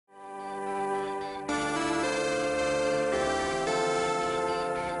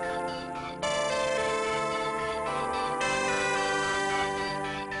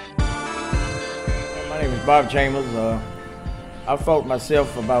is Bob Chambers. I fought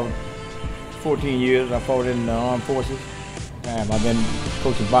myself for about 14 years. I fought in the armed forces. I've been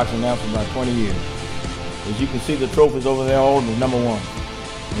coaching boxing now for about 20 years. As you can see, the trophies over there, all was number one.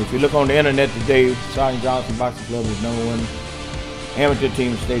 And if you look on the internet today, Sarge Johnson Boxing Club is number one amateur team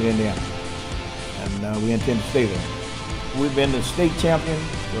in the state of Indiana. And we intend to stay there. We've been the state champion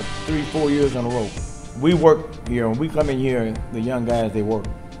for 3-4 years in a row. We work here. When we come in here, the young guys, they work.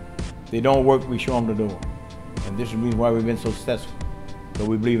 They don't work, we show them the door. And this is the reason why we've been so successful. So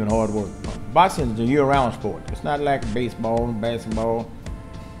we believe in hard work. Boxing is a year-round sport. It's not like baseball, basketball,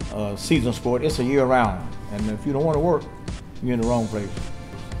 season sport. It's a year-round. And if you don't want to work, you're in the wrong place.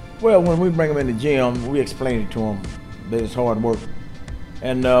 Well, when we bring them in the gym, we explain it to them that it's hard work.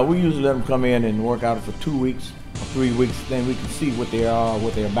 And we usually let them come in and work out for 2 weeks or 3 weeks. Then we can see what they are,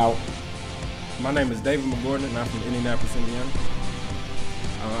 what they're about. My name is David McGordon, and I'm from Indianapolis, Indiana.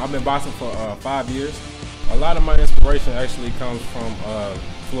 I've been boxing for 5 years. A lot of my inspiration actually comes from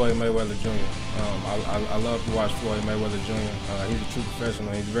Floyd Mayweather Jr. I love to watch Floyd Mayweather Jr. He's a true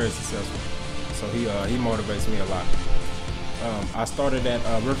professional. He's very successful, so he motivates me a lot. I started at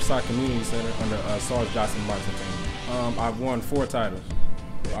Riverside Community Center under Sarge Johnson boxing team. I've won 4 titles.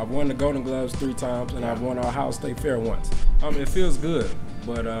 I've won the Golden Gloves 3 times, and I've won Ohio State Fair once. It feels good,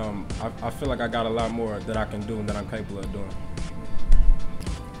 but I feel like I got a lot more that I can do and that I'm capable of doing.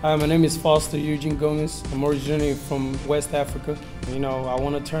 Hi, my name is Foster Eugene Gomez. I'm originally from West Africa. You know, I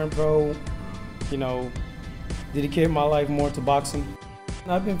want to turn pro, you know, dedicate my life more to boxing.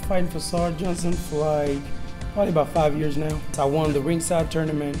 I've been fighting for Sarge Johnson for probably about 5 years now. I won the Riverside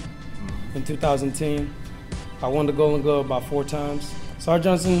tournament in 2010. I won the Golden Glove about 4 times. Sarge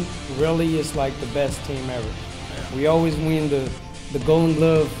Johnson really is like the best team ever. We always win the Golden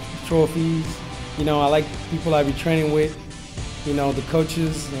Glove trophies. You know, I like people I be training with. You know, the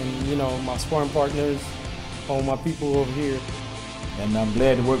coaches and, you know, my sparring partners, all my people over here. And I'm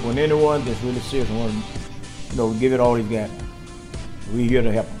glad to work with anyone that's really serious and want to, you know, give it all he's got. We're here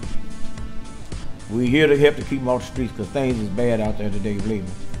to help them. We're here to help to keep them off the streets because things is bad out there today, believe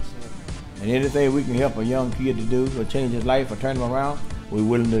me. And anything we can help a young kid to do or change his life or turn him around, we're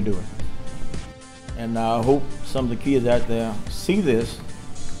willing to do it. And I hope some of the kids out there see this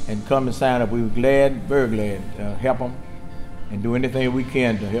and come and sign up. We're glad, very glad to help them and do anything we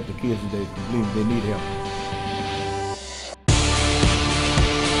can to help the kids today, because they need help.